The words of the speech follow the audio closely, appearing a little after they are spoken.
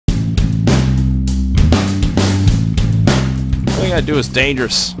Everything I do is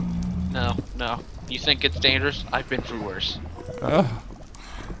dangerous. No, no. You think it's dangerous? I've been through worse.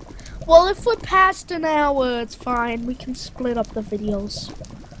 Well, if we're past an hour, it's fine. We can split up the videos.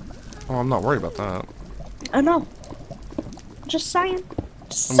 Oh, I'm not worried about that. I know. Just saying.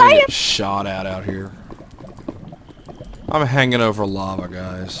 Just I'm gonna saying. get shot at out here. I'm hanging over lava,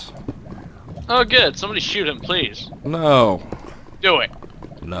 guys. Oh, good. Somebody shoot him, please. No. Do it.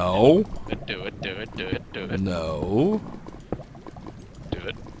 No. Do it, do it, do it, do it. No. Do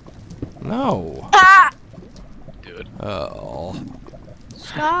it. No. Ah! Do it. Oh.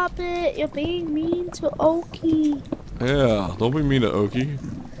 Stop it. You're being mean to Oki. Yeah, don't be mean to Oki.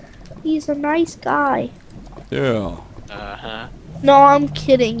 He's a nice guy. Yeah. Uh-huh. No, I'm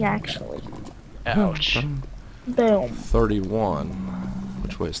kidding, actually. Ouch. Boom. 31.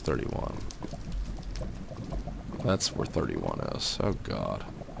 Which way is 31? That's where 31 is. Oh god.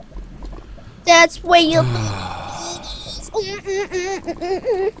 That's where you.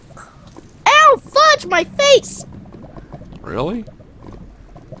 Ow! Fudge! My face! Really?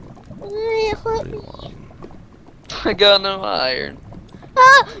 It hurt me. 31. I got no iron.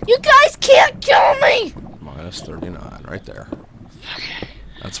 Ah! You guys can't kill me! Minus 39, right there. Okay.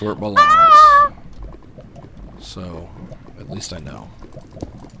 That's where it belongs. Ah! So, at least I know.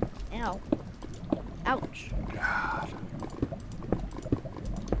 Ow. Ouch. God.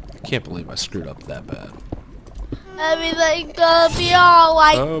 I can't believe I screwed up that bad. Everything's gonna be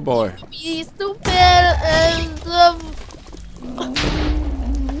alright. Oh boy. Be stupid and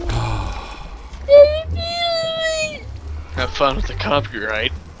Have fun with the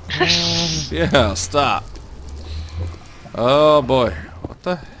copyright. Yeah, stop. Oh boy. What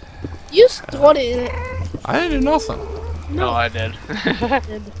the? You started it. I didn't do nothing. No, I did.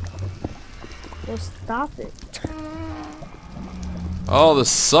 Well, stop it. Oh, this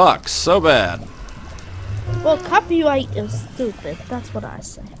sucks so bad. Well, copyright is stupid. That's what I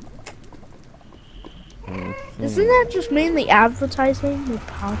say. Isn't that just mainly advertising with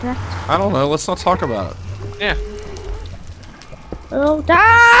product? I don't know. Let's not talk about it. Yeah. Oh,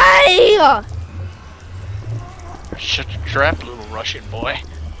 die! Shut your trap, little Russian boy.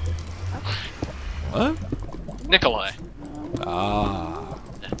 What? Nikolai. Ah,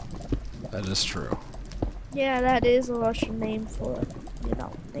 that is true. Yeah, that is a Russian name for, you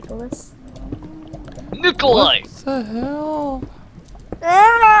know, Nicholas. Nikolai! What the hell?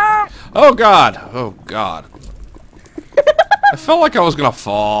 Ah! Oh god. Oh god. I felt like I was gonna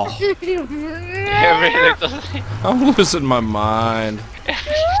fall. Everything doesn't. I'm losing my mind.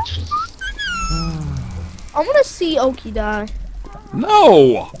 I want to see Oki die.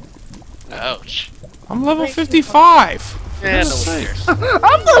 No! Ouch. I'm level 55. Yeah, no one cares.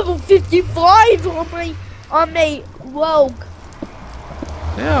 I'm level 55 on my rogue.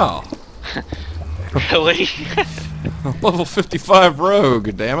 Yeah. Really? I'm level 55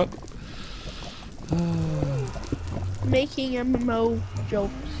 rogue, damn it. Making MMO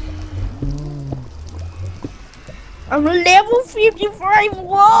jokes. I'm a level 55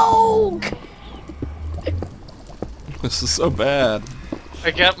 rogue. This is so bad.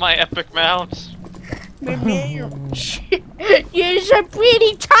 I got my epic mount. You're a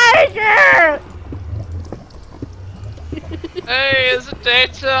pretty tiger. Hey, is it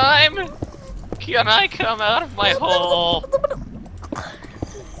daytime? Can I come out of my hole?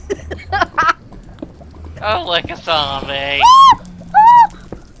 Oh, like a zombie.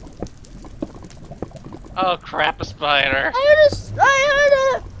 Oh crap, a spider.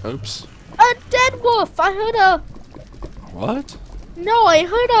 I heard Oops. a dead wolf. I heard a. What? No, I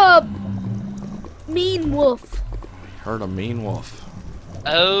heard a mean wolf. Heard a mean wolf.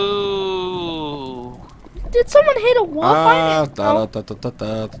 Oh. Did someone hit a wolf? I didn't know.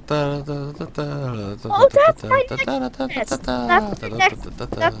 Oh, that's my next quest.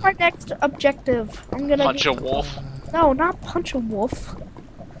 That's my next objective. I'm gonna Punch a wolf. No, not punch a wolf.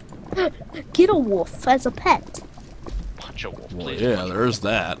 Get a wolf as a pet. Punch a wolf, Well, please. yeah, there's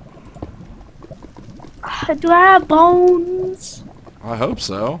that. Do I have bones? I hope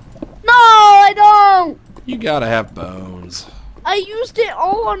so. No, I don't. You gotta have bones. I used it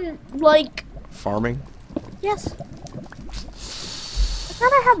all on like. Farming? Yes. I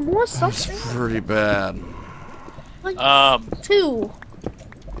thought I had more That's something. pretty bad. Like 2.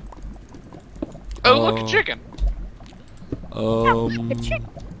 Oh, look, a chicken. Chicken.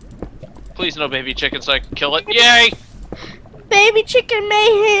 Please no baby chicken so I can kill it. Yay! Baby chicken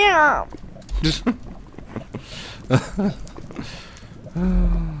mayhem.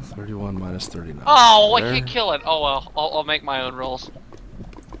 31 minus 39. Oh, I There. can't kill it. Oh well, I'll make my own rolls.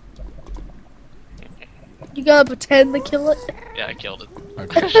 You gotta pretend to kill it. Yeah, I killed it.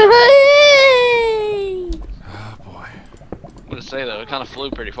 Okay. Hey! Oh boy. I'm gonna say though, it kind of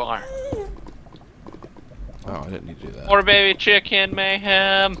flew pretty far. Oh, I didn't need to do that. More baby chicken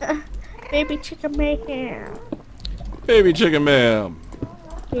mayhem. Baby chicken mayhem. Baby chicken ma'am.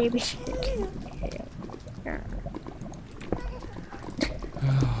 Baby chicken mayhem.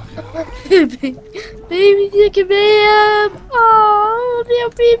 Baby chicken mayhem. Oh, dear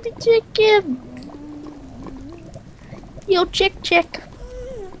baby chicken. Yo, chick.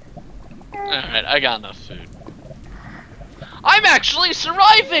 Alright, I got enough food. I'm actually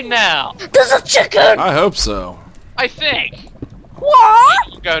surviving now! There's a chicken! I hope so. I think. What?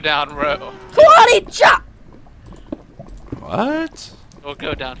 We'll go down row. Karate chop! What? We'll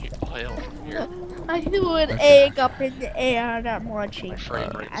go down here. Hill from here. I threw an Okay. egg up in the air and I'm watching. My frame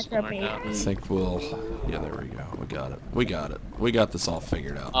rate's As a going down. I baby. think we'll... Yeah, there we go. We got it. We got it. We got this all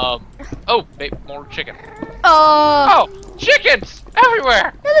figured out. Oh, babe, more chicken. Oh, Oh, chickens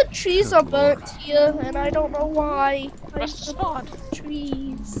everywhere! the trees Good are burnt lord. here and I don't know why. I Must have spawned.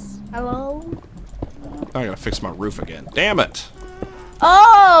 trees. Hello? I gotta fix my roof again. Damn it!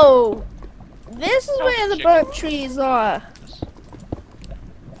 Oh! This is Oh, where the chicken. burnt trees are.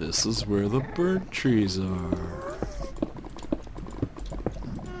 This is where the burnt trees are.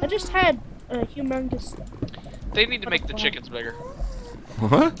 I just had a humongous... They need to make the chickens bigger.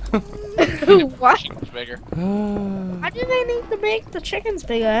 What? What? Chickens bigger. Why do they need to make the chickens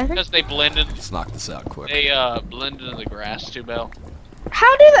bigger? I think... Because they blended. Let's knock this out quick. They blended in the grass too well.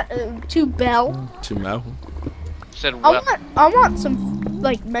 How do the... to Bell? Too well? Said I well. want some,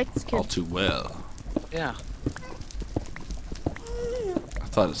 like, Mexican. All too well. Yeah.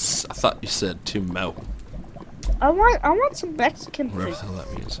 I thought you said too mel. I want some Mexican Whatever food. the hell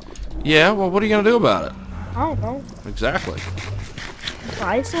that means. Yeah, well, what are you gonna do about it? I don't know. Exactly.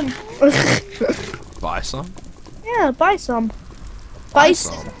 Buy some. Buy some? Yeah, buy some. Buy Buy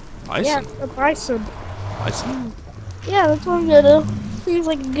some. some. Buy Yeah, some. buy some. Buy some. Yeah, that's what I'm gonna do. Seems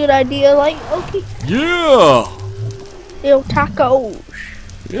like a good idea. Like, okay. Yeah! Yo, tacos.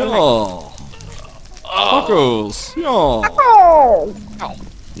 Yeah! Oh. Tacos! Yeah! Oh!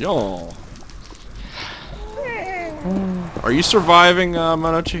 Yeah! Are you surviving,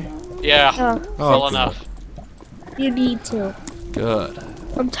 Monochi? Yeah. Oh, well good. enough. You need to. Good.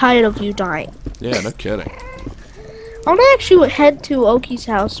 I'm tired of you dying. Yeah, no kidding. I want to actually head to Oki's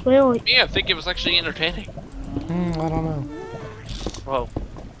house. Wait, wait. Yeah, I think it was actually entertaining. I don't know. Whoa.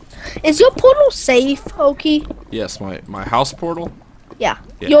 Is your portal safe, Oki? Yes, my house portal? Yeah.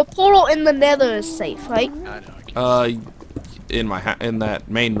 Yeah. Your portal in the nether is safe, right? I know. In that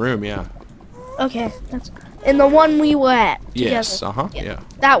main room, yeah. Okay, that's in the one we were at. Yes, together. yeah.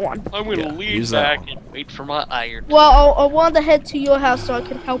 That one. I'm gonna Yeah, lean use that back and wait for my iron. Well, I wanted to head to your house so I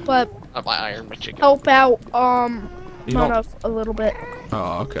could help out, Not my iron, my chicken. help out, You don't- Mono a little bit.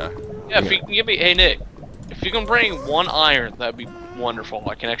 Oh, okay. Yeah, if you can give me, hey Nick, if you can bring one iron, that'd be wonderful.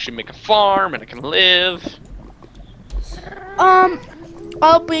 I can actually make a farm and I can live.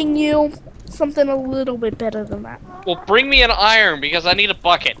 I'll bring you something a little bit better than that. Well, bring me an iron because I need a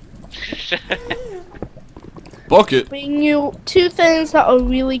bucket. Bucket? Bring you two things that are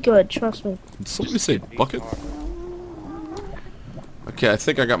really good. Trust me. Did somebody say bucket? Okay, I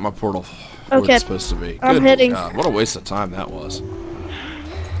think I got my portal where Okay, it's supposed to be. I'm Good heading. God, what a waste of time that was.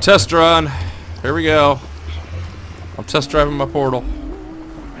 Test run. Here we go. I'm test driving my portal.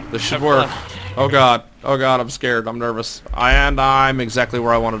 This should Have work. fun. Oh God. Oh God, I'm scared. I'm nervous. I'm exactly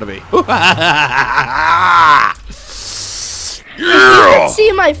where I wanted to be. You Yeah! can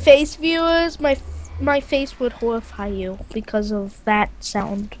see my face, viewers. My face would horrify you because of that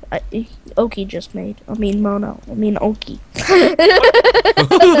sound Oki just made. I mean Mono. I mean Oki. What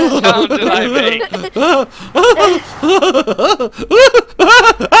sound did I make?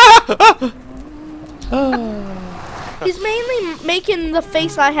 He's mainly making the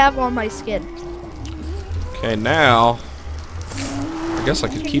face I have on my skin. Okay, now I guess I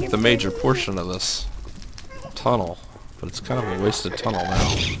could keep the major portion of this tunnel, but it's kind of a wasted tunnel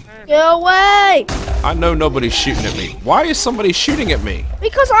now. Go away! I know nobody's shooting at me. Why is somebody shooting at me?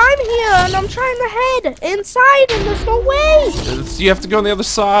 Because I'm here and I'm trying to head inside and there's no way! You have to go on the other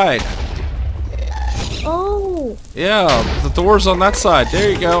side. Oh. Yeah, the door's on that side.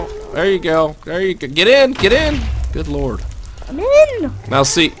 There you go. There you go. There you go. Get in. Get in. Good lord. I'm in! Now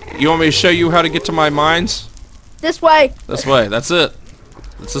see, you want me to show you how to get to my mines? This way. This way. That's it.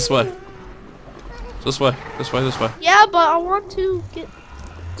 It's this way. This way. This way. This way. Yeah, but I want to get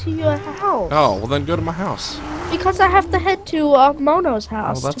to your house. Oh, well then go to my house. Because I have to head to Mono's Oh,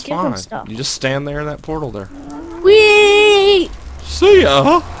 house that's to give him fine. stuff. You just stand there in that portal there. Whee! See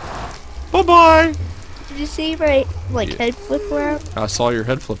ya. Bye-bye. Did you see my Yeah. head flip around? I saw your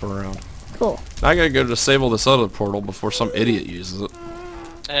head flipping around. Cool. Now I gotta go disable this other portal before some idiot uses it.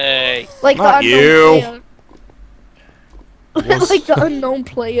 Hey. Like Not the you. unknown player. Like the unknown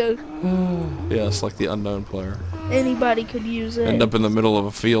player. Yes, like the unknown player. Anybody could use it. End up in the middle of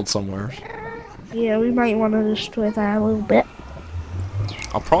a field somewhere. Yeah, we might want to destroy that a little bit.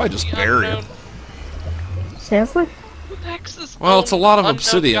 I'll probably just bury it. Seriously? Who the heck's this Well, it's a lot of unknown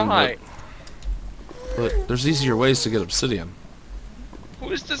obsidian, guy? but there's easier ways to get obsidian. Who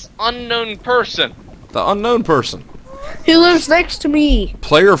is this unknown person? The unknown person. Who lives next to me?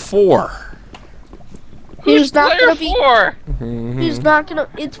 Player 4. Who's not player gonna be? 4? Who's not gonna?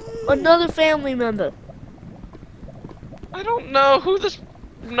 It's another family member. I don't know who this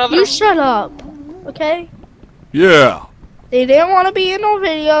another. You shut up, okay? Yeah. They didn't want to be in our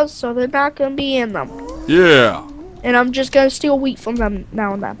videos, so they're not gonna be in them. Yeah. And I'm just gonna steal wheat from them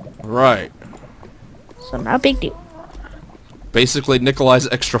now and then. Right. So not a big deal. Basically, Nikolai's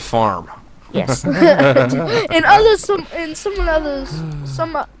extra farm. Yes. and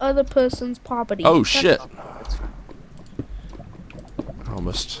some other person's property. Oh That's shit! all. That's fine.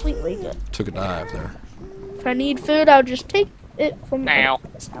 Almost Completely good. took a dive there. If I need food, I'll just take it from Now.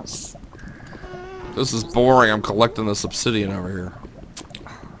 this house. This is boring. I'm collecting this obsidian over here.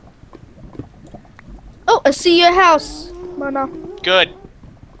 Oh, I see your house, Mono. Good.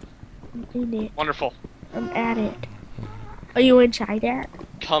 I'm in it. Wonderful. I'm at it. Are you inside it?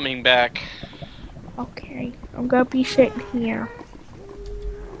 Coming back. Okay. I'm gonna be sitting here.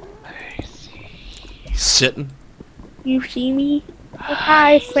 I see. He's sitting. You see me?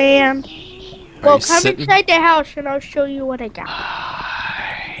 Hi, friend. Are Well, you come sitting? inside the house and I'll show you what I got.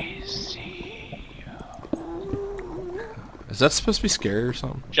 I see. Is that supposed to be scary or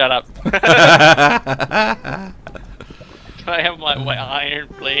something? Shut up. Can I have my iron,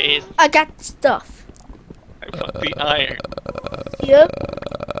 please? I got stuff. I want the iron. Here.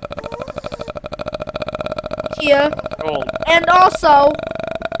 Here. Gold. And also...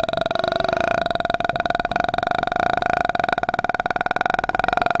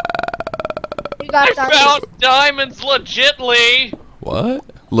 You got I diamonds. found diamonds legitly. What?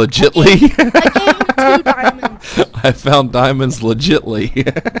 Legitly? I gave him 2 diamonds. I found diamonds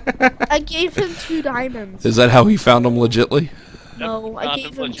legitly. I gave him 2 diamonds. Is that how he found them legitly? No, I Found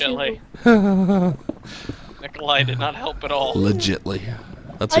gave them him 2. legitly. Nikolai did not help at all. Legitly.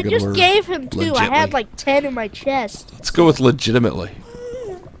 That's a I good just word. gave him 2. I Legitly. had like 10 in my chest. Let's go with legitimately.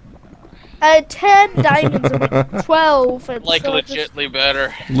 I had 10 diamonds and like 12. And Like so I just- legitly better.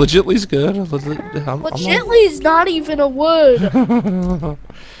 Legitly's good. Legitly is not even a word. I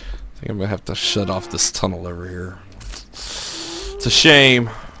think I'm gonna have to shut off this tunnel over here. It's a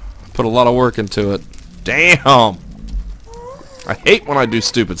shame. Put a lot of work into it. Damn! I hate when I do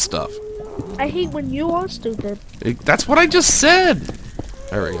stupid stuff. I hate when you are stupid. That's what I just said!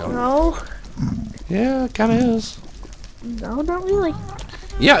 There we go. No. Yeah, it kinda is. No, not really.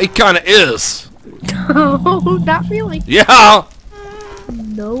 Yeah, it kinda is! No, not really. Yeah!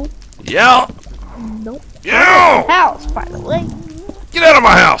 No. Yeah! Nope. Yeah! House, by the way. Get out of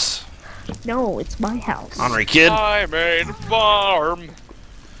my house! No, it's my house. Ornery kid. I made a farm.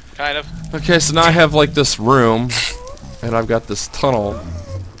 Kind of. Okay, so now I have like this room, and I've got this tunnel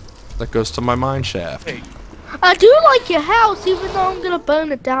that goes to my mine shaft. Hey. I do like your house, even though I'm gonna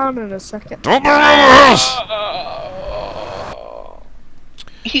burn it down in a second. Don't burn my house!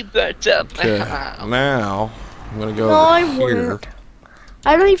 Eat that up. Okay, now I'm gonna go No, I over here. wouldn't.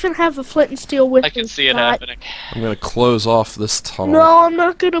 I don't even have a flint and steel with I me. can see it but- happening. I'm gonna close off this tunnel No, I'm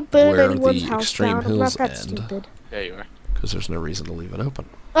not gonna burn where anyone's the house extreme down. I'm hills not that end. stupid. There you are. because there's no reason to leave it open.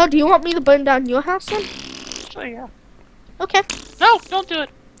 Oh, do you want me to burn down your house then? Oh, yeah. Okay, No, don't do it.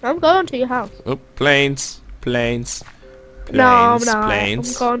 I'm going to your house. Oh, planes, planes, planes, No, I'm not.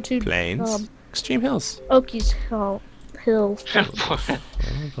 planes, I'm going to planes. Extreme hills. Oakie's Hill.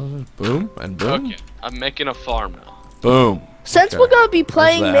 Boom and boom. Okay, I'm making a farm now. Boom. Since Okay. we're gonna be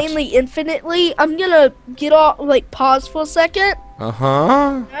playing that? mainly infinitely, I'm gonna get off, like, pause for a second.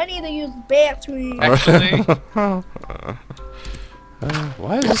 Uh-huh. I need to use the bathroom. Actually,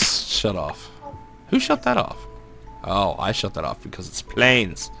 why is this shut off? Who shut that off? Oh, I shut that off because it's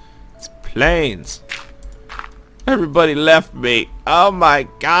planes. It's planes. Everybody left me. Oh my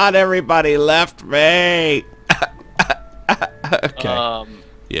god, everybody left me. Okay.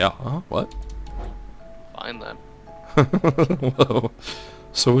 Yeah, huh? What? fine then. Whoa.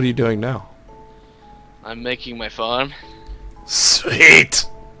 So what are you doing now? I'm making my farm. Sweet.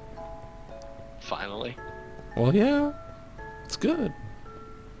 Finally. Well, yeah. It's good.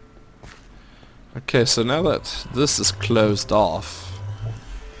 Okay, so now that this is closed off,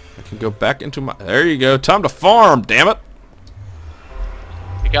 I can go back into my... There you go. Time to farm, damn it.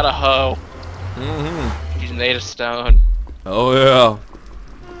 You got a hoe. Mm-hmm. She's made of stone. Oh yeah.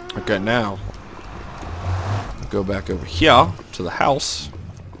 Okay, now go back over here to the house.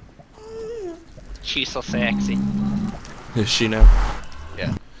 She's so sexy. Is she now?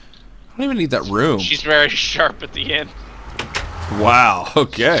 Yeah. I don't even need that room. She's very sharp at the end. Wow.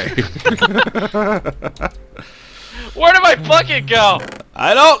 Okay. Where did my bucket go?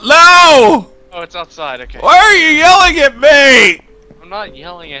 I don't know. Oh, it's outside. Okay. Why are you yelling at me? I'm not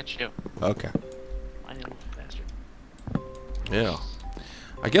yelling at you. Okay. I little bastard. Yeah.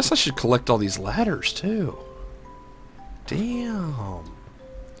 I guess I should collect all these ladders too. Damn.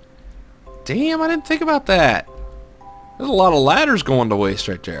 Damn, I didn't think about that. There's a lot of ladders going to waste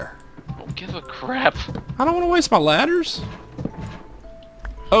right there. Don't give a crap. I don't want to waste my ladders.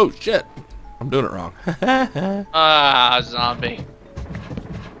 Oh, shit. I'm doing it wrong. Ah, zombie.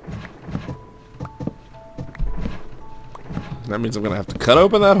 That means I'm going to have to cut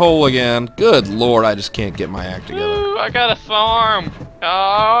open that hole again. Good lord, I just can't get my act together. Ooh, I got a farm.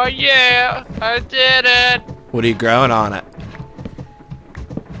 Oh, yeah. I did it. What are you growing on it?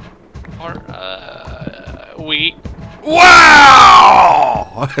 Or, wheat.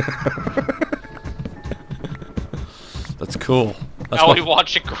 Wow! That's cool. That's Now we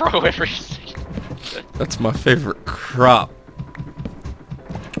watch it grow every second. That's my favorite crop.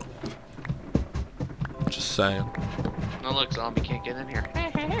 Just saying. Oh look, zombie can't get in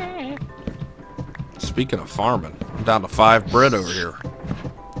here. Speaking of farming, I'm down to 5 bread over here.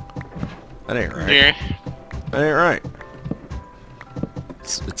 That ain't right. Yeah. That ain't right.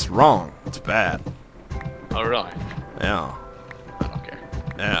 It's wrong. It's bad. Oh really? Yeah. I don't care.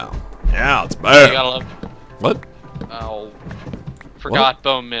 Yeah. Yeah, it's You bad. gotta love. What? Oh. Forgot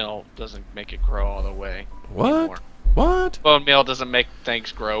bone meal doesn't make it grow all the way. What? Anymore. What? Bone meal doesn't make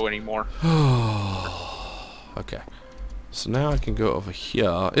things grow anymore. Okay. So now I can go over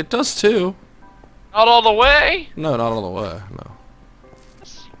here. It does too. Not all the way. No, not all the way. No.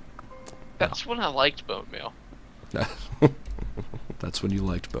 That's when I liked bone meal. That's when you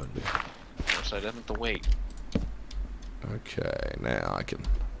liked bone meal. Of course, I didn't have to wait. Okay, now I can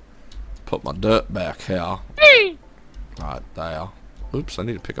put my dirt back here. Hey! Right there. Oops, I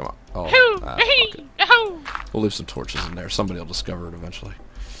need to pick them up. Oh, fuck it. We'll leave some torches in there. Somebody will discover it eventually.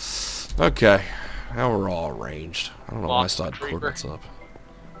 Okay, now we're all arranged. I don't know why I started coordinates up.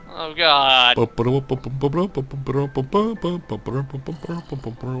 Oh god. Oh,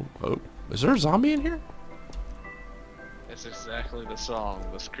 is there a zombie in here? That's exactly the song,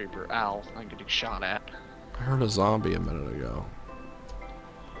 this creeper. Ow, I'm getting shot at. I heard a zombie a minute ago.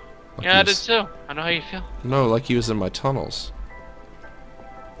 Like Yeah, I he did was- too. I know how you feel. No, like he was in my tunnels.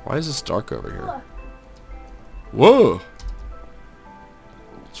 Why is this dark over here? Whoa!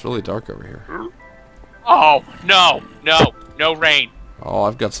 It's really dark over here. Oh, no, no, no rain. Oh,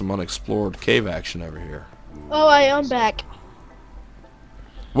 I've got some unexplored cave action over here. Oh, I am back.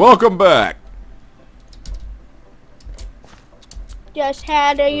 Welcome back! Just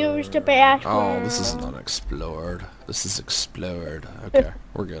had to use the bathroom. Oh, this isn't unexplored. This is explored. Okay,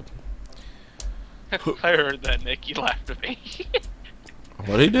 we're good. I heard that, Nick. You laughed at me.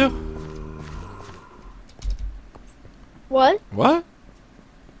 What'd he do? What? What?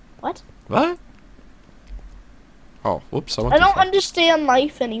 What? What? Oh, whoops, I went I too don't far. understand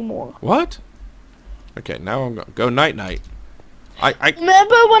life anymore. What? Okay, now I'm gonna go night-night. I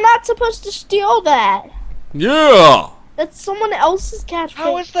Remember, we're not supposed to steal that. Yeah! That's someone else's catchphrase.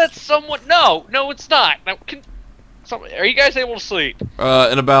 How is that someone? No, no, it's not. Now, are you guys able to sleep?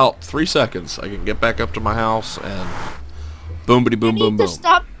 In about 3 seconds, I can get back up to my house and boom-bitty You boom need boom to boom.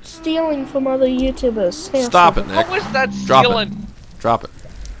 stop stealing from other YouTubers. Seriously. Stop it, Nick. How is that Drop stealing? it. Drop it.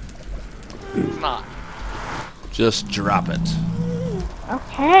 It's not. Just drop it.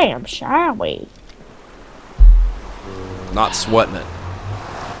 Okay, I'm sorry. Not sweating it.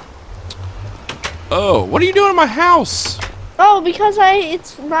 Oh, what are you doing in my house? Oh, because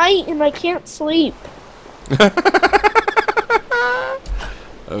it's night and I can't sleep.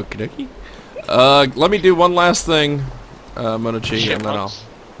 Okie dokie. Let me do one last thing, Monochi, and then I'll... Chipmunks.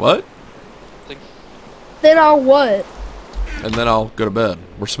 What? Then I'll what? And then I'll go to bed.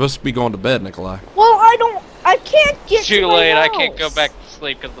 We're supposed to be going to bed, Nikolai. Well, I can't get It's too to my late. I house. can't go back to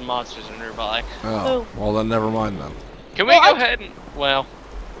sleep because the monsters are nearby. Oh, well then never mind then. Can we go ahead and... Well,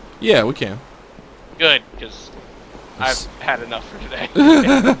 Yeah, we can. good, because I've had enough for today.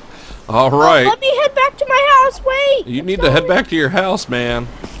 All Oh, right. let me head back to my house. Wait. You need to head back to your house, man.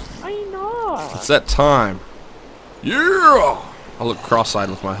 I know. It's that time. Yeah! I look cross-eyed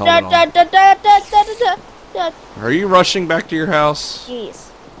with my Da, helmet da, on. da, da, da, da, da, da. Are you rushing back to your house?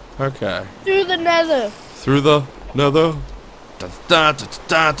 Yes. Okay. Through the nether. Through the nether.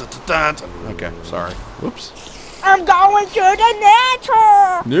 Okay, sorry. Whoops. I'm going to the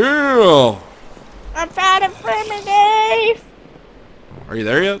nature. Yeah. I'm fat and primitive. Are you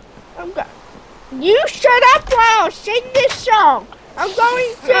there yet? You shut up while I sing this song. I'm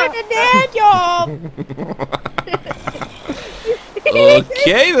going to the nature.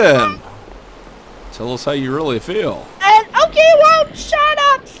 Okay then. Tell us how you really feel. And okay, well, shut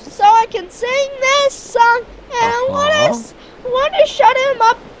up so I can sing this song. And I want to shut him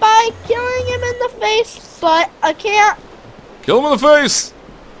up by killing him in the face, but I can't. Kill him in the face.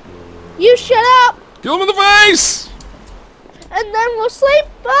 You shut up. Kill him in the face. And then we'll sleep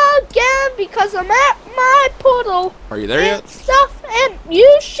again because I'm at my poodle. Are you there yet? Stuff, and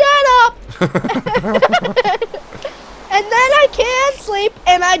you shut up. And then I can't sleep,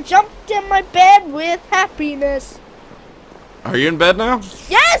 and I jumped in my bed with happiness. Are you in bed now?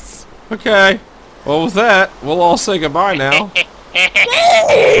 Yes! Okay. Well, with that, we'll all say goodbye now.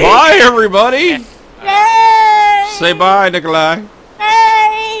 Bye, everybody. Yay! Say bye, Nikolai.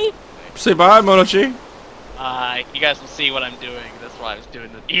 Hey! Say bye, Monochi. You guys will see what I'm doing. That's why I was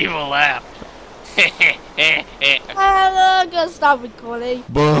doing the evil laugh. I'm gonna stop recording.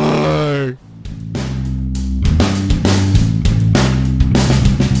 Bye.